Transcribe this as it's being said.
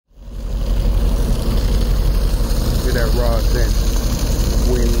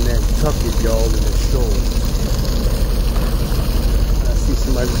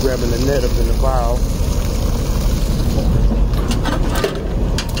net up in the bow.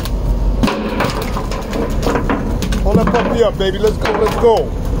 Hold that puppy up, baby. Let's go, let's go.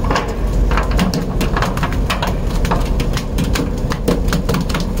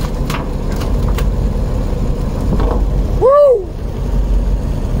 Woo!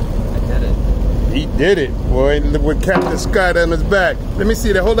 I did it. He did it, boy, with Captain Scott on his back. Let me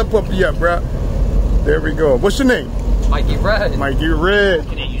see that. Hold that puppy up, bro. There we go. What's your name? Mikey Red. Mikey Red.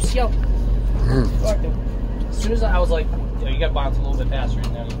 You see how? As soon as I was like, you know, you got to bounce a little bit faster.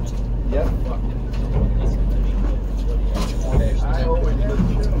 And then Yep. I always look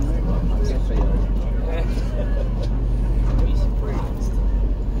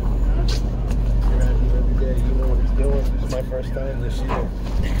This is my first time this year.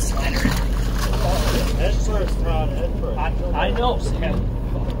 Head first, Rod. Head first. I know, Sam.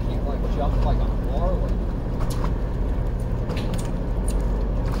 You like jump like a Marlin.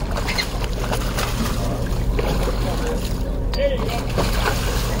 There you go.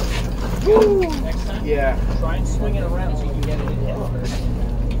 Woo! Next time, Yeah. try and swing it around so you can get it in head first.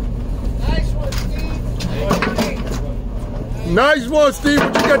 Nice one, Steve. Nice one, Steve.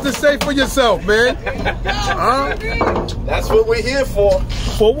 What you got to say for yourself, man? Huh? That's what we're here for.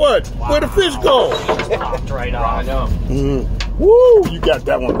 For what? Wow. Where the fish go? Just popped right off. I know. Woo! You got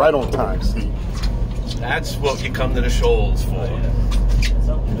that one right on time, Steve. That's what you come to the Shoals for.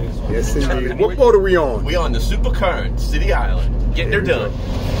 Yes, indeed. What boat are we on? We on the Super Current, City Island. Getting her done.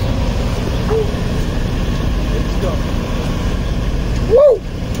 Let's go. Woo!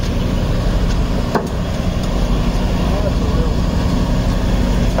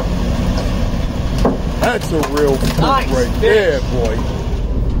 That's a real fluke right there, boy.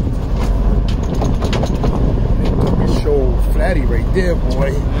 Show flatty right there,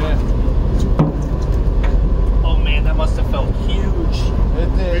 boy. Yeah. Oh man, that must have felt huge.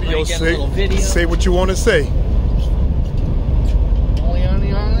 Video, Little video. say what you want to say. Only on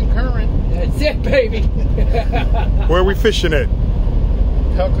the island current. That's it, baby. Where are we fishing at?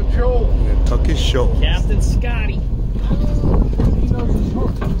 Nantucket Shoals. Nantucket Shoals. Captain Scotty.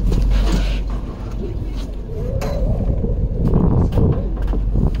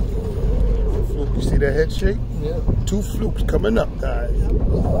 Fluke, you see that head shake? Yeah. 2 flukes coming up, guys. We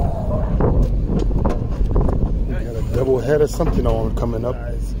got a double head or something on coming up.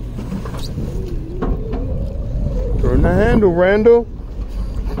 Turn the handle, Randall.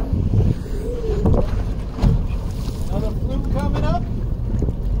 Another fluke coming up.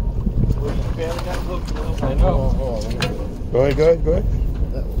 Well, you barely got hooked. I know. Go ahead, go ahead, go ahead.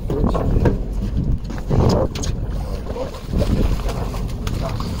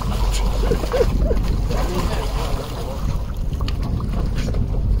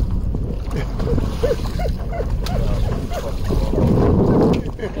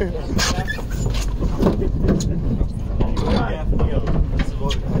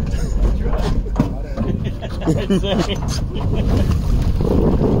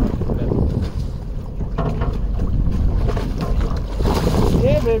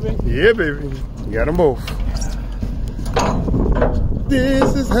 Yeah, baby. Yeah, baby. You got them both.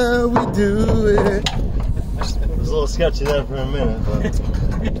 This is how we do it. It was a little sketchy there for a minute, but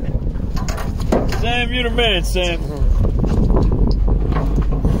Sam, you're the man, Sam.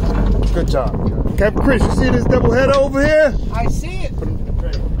 Good job. Captain Chris, you see this double header over here? I see it.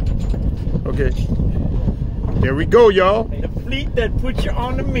 Okay. There we go, y'all. The fleet that put you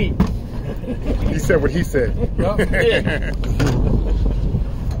on the meat. He said what he said. Oh, yeah.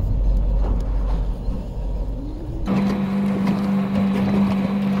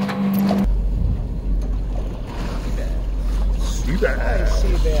 Sea bass. Nice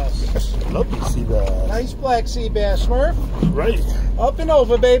sea bass. Lovely sea bass. Nice black sea bass, Smurf. Right. Up and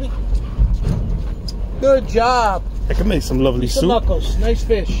over, baby. Good job. I can make some lovely Some soup. knuckles. Nice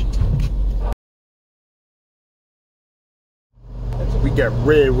fish. We got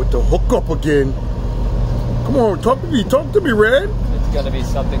Red with the hook up again. Come on, talk to me, Red. It's gonna be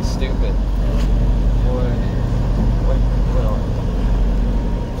something stupid.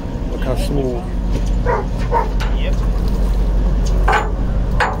 Look how smooth. Yep.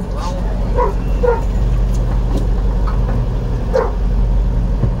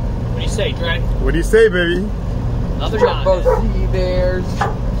 What do you say, Dre? What do you say, baby? Another Jumbo nine. sea bears.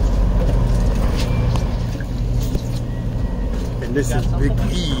 And this is Big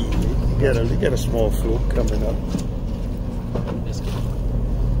E. You got a small fluke coming up.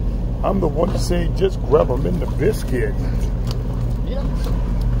 I'm the one to say just grab them in the biscuit. Yep.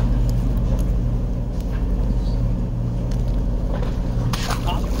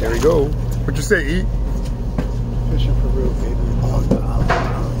 There we go. What you say, E? fishing for real, baby.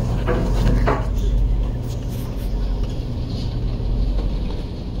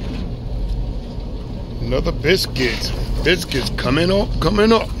 Another biscuit. Biscuits coming up,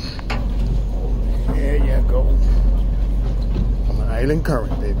 coming up. There you go. On the island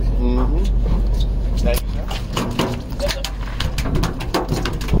current, baby. Mm-hmm. Thank you, sir.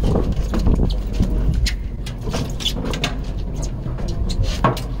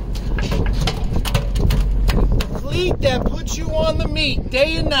 Fleet that puts you on the meat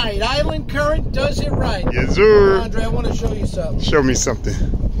day and night. Island Current does it right. Yes, sir. Andre, I want to show you something. Show me something.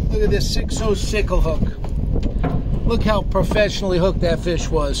 Look at this 6-0 sickle hook. Look how professionally hooked that fish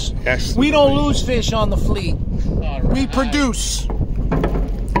was. Excellent. We don't lose fish on the fleet. We produce.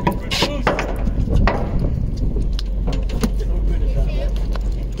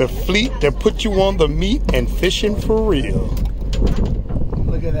 The fleet that put you on the meat and fishing for real.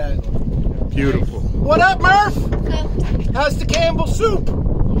 Look at that. Beautiful. What up, Murph? So, How's the Campbell soup?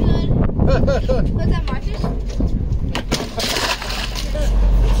 good. Was that Marcus?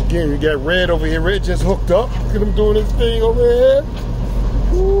 Again, we got Red over here. Red just hooked up. Look at him doing his thing over here.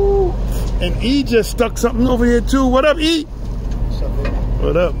 Woo. And E just stuck something over here too. What up, E?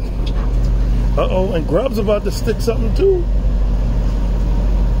 What up? Uh-oh, and Grub's about to stick something too.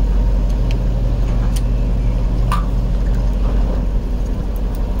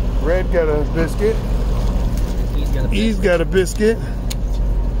 Red got a biscuit. E's got a biscuit.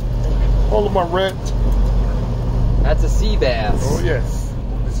 Hold on, my Red. That's a sea bass. Oh, yes.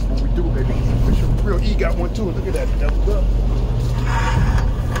 This is what we do, baby. Fish for real. E got one too. Look at that. Doubled up.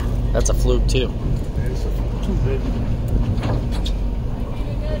 That's a fluke too. There's a two, baby.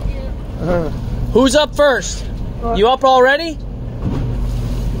 Who's up first? You up already?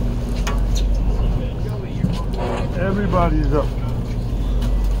 Everybody's up.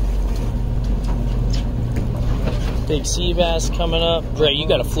 Big sea bass coming up. Dre, you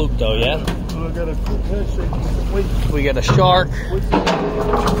got a fluke though, yeah? Look at a quick handshake. Wait. We got a shark.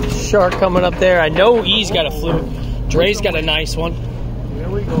 Shark coming up there. I know E's got a fluke. Dre's got a nice one. There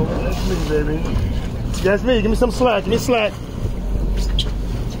we go. That's me, baby. That's me. Give me some slack. Give me slack.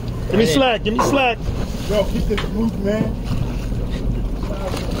 Give me slack. Give me slack. Yo, keep this fluke, man.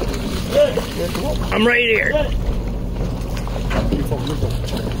 I'm right here.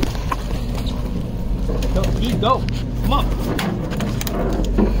 Go, E, go. Come on.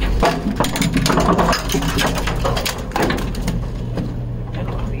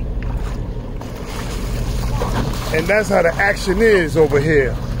 And that's how the action is over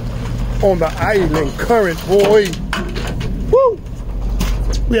here on the island current, boy. Woo!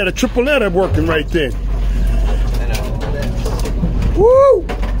 We had a triple letter working right then. Woo!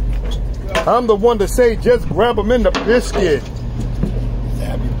 I'm the one to say just grab them in the biscuit.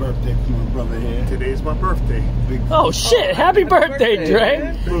 Happy birthday to my brother here. Today's my birthday. Oh shit! Happy birthday,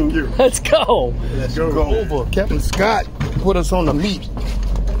 Dre! Thank you. Let's go. Let's go over. Captain Scott put us on the meat.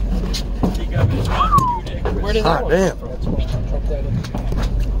 Where did that Damn.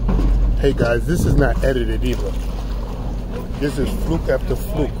 Hey guys, this is not edited either. This is fluke after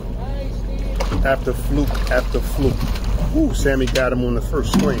fluke. After fluke after fluke. Ooh, Sammy got him on the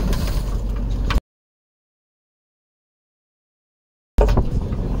first swing.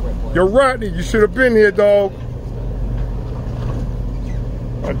 Yo, Rodney, you should have been here, dog.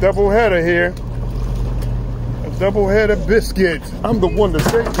 A double header here. A double header biscuits. I'm the one to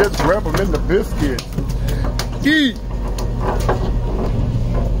say just grab them in the biscuits. Eat.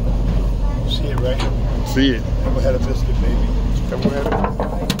 See it, right? See it. Double header biscuit, baby. Double header.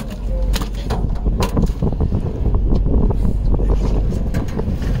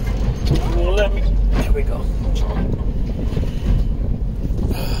 Let me. There we go.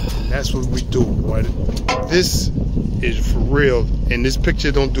 That's what we do. Boy. This is for real, and this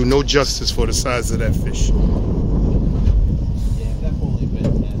picture don't do no justice for the size of that fish. Yeah, that only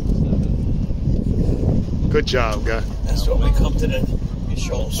been 10, 7. Good job, guy. That's what we come to the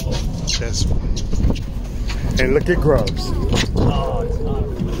Shoals for. That's. And look at grubs. Oh, it's not.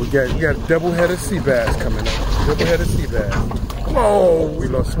 We got double-headed sea bass coming up. Double-headed sea bass. Oh, we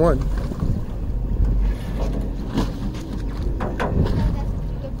lost one.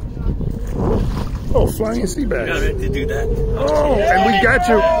 Oh, flying sea bass. You got to do that. Oh, and we got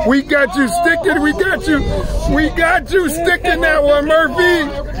you. We got you sticking. We got you. We got you sticking that one, Murphy.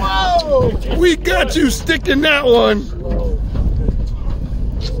 We got you sticking that one.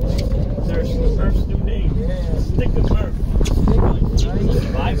 There's Murph's new name. Stick of Murph.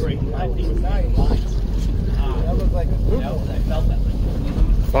 Vibrating. I think it's nice. That looked like a good one. I felt that.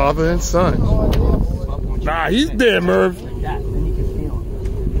 Father and son. Nah, he's dead, Merv. Like that. Then you can feel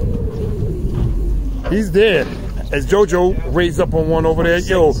it. He's dead. as JoJo raised up on one over there,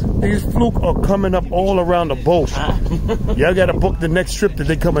 yo, these fluke are coming up all around the boat. Y'all got to book the next trip that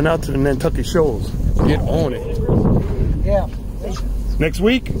they coming out to the Nantucket Shoals. Get on it. Yeah. Next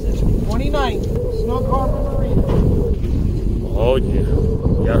week? 29th, Snug Harbor Marina. Oh, yeah.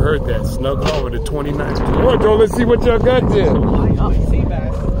 Y'all heard that. Snug Harbor the 29th. Come on, Joe, let's see what y'all got there. Sea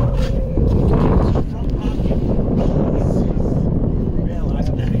bass.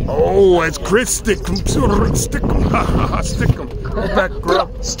 Oh, it's Chris. Stick him. Stick him. Stick him. Back,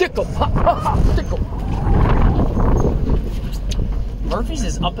 grub. Stick 'em. Stick 'em. Murphy's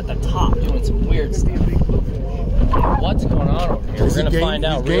is up at the top doing some weird stuff. What's going on over here? We're gonna find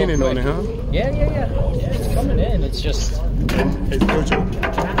out real quick. Gaining on it, huh? Yeah, it's coming in. It's just. It's JoJo.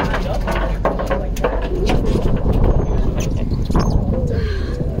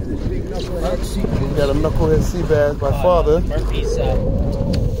 We got a knucklehead sea bass by father. Murphy's.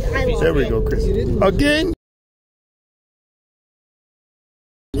 There we go, Chris. Again?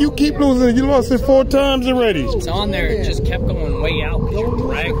 You keep losing. You lost it 4 times already. It's on there. It just kept going way out.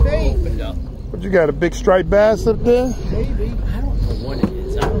 Drag opened up. What you got? A big striped bass up there? Maybe. I don't know what it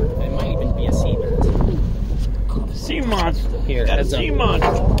is. I don't know. It might even be a sea bass. Sea monster. Here, Got a sea monster.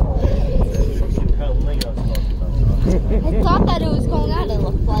 I thought that it was going out, it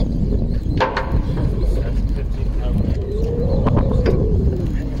looked like.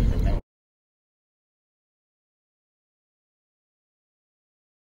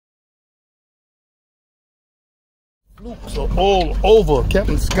 Flukes are all over.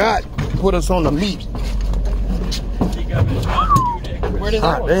 Captain Scott put us on the meat. Where did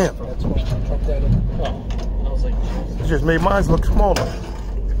that Damn. come from? Oh, I was like, It just made mine look smaller.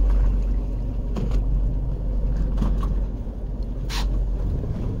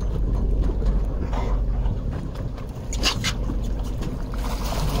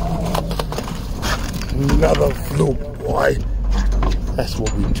 Another fluke, boy. That's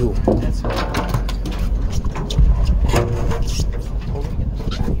what we do.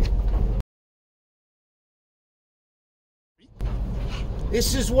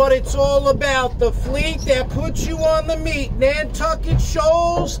 This is what it's all about. The fleet that puts you on the meat. Nantucket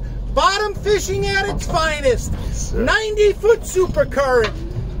Shoals. Bottom fishing at its finest. 90-foot super current.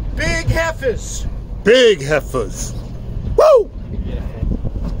 Big heifers. Big heifers. Woo!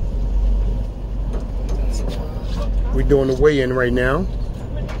 We're doing the weigh-in right now.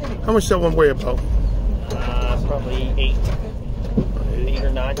 How much that one weigh about? probably 8. 8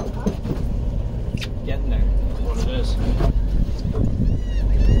 or 9. Getting there. That's what it is.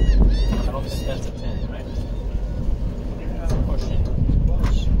 I don't think that's a 10, right? Push it.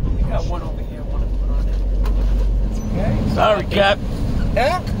 We got one over here. One to put on it. Okay. Sorry, Cap.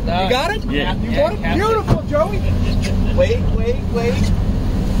 Yeah? You got it? Yeah. You got it? Beautiful, Joey. Wait.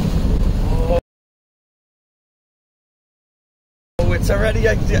 Oh, it's already.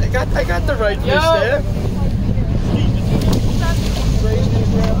 I got the right fish there.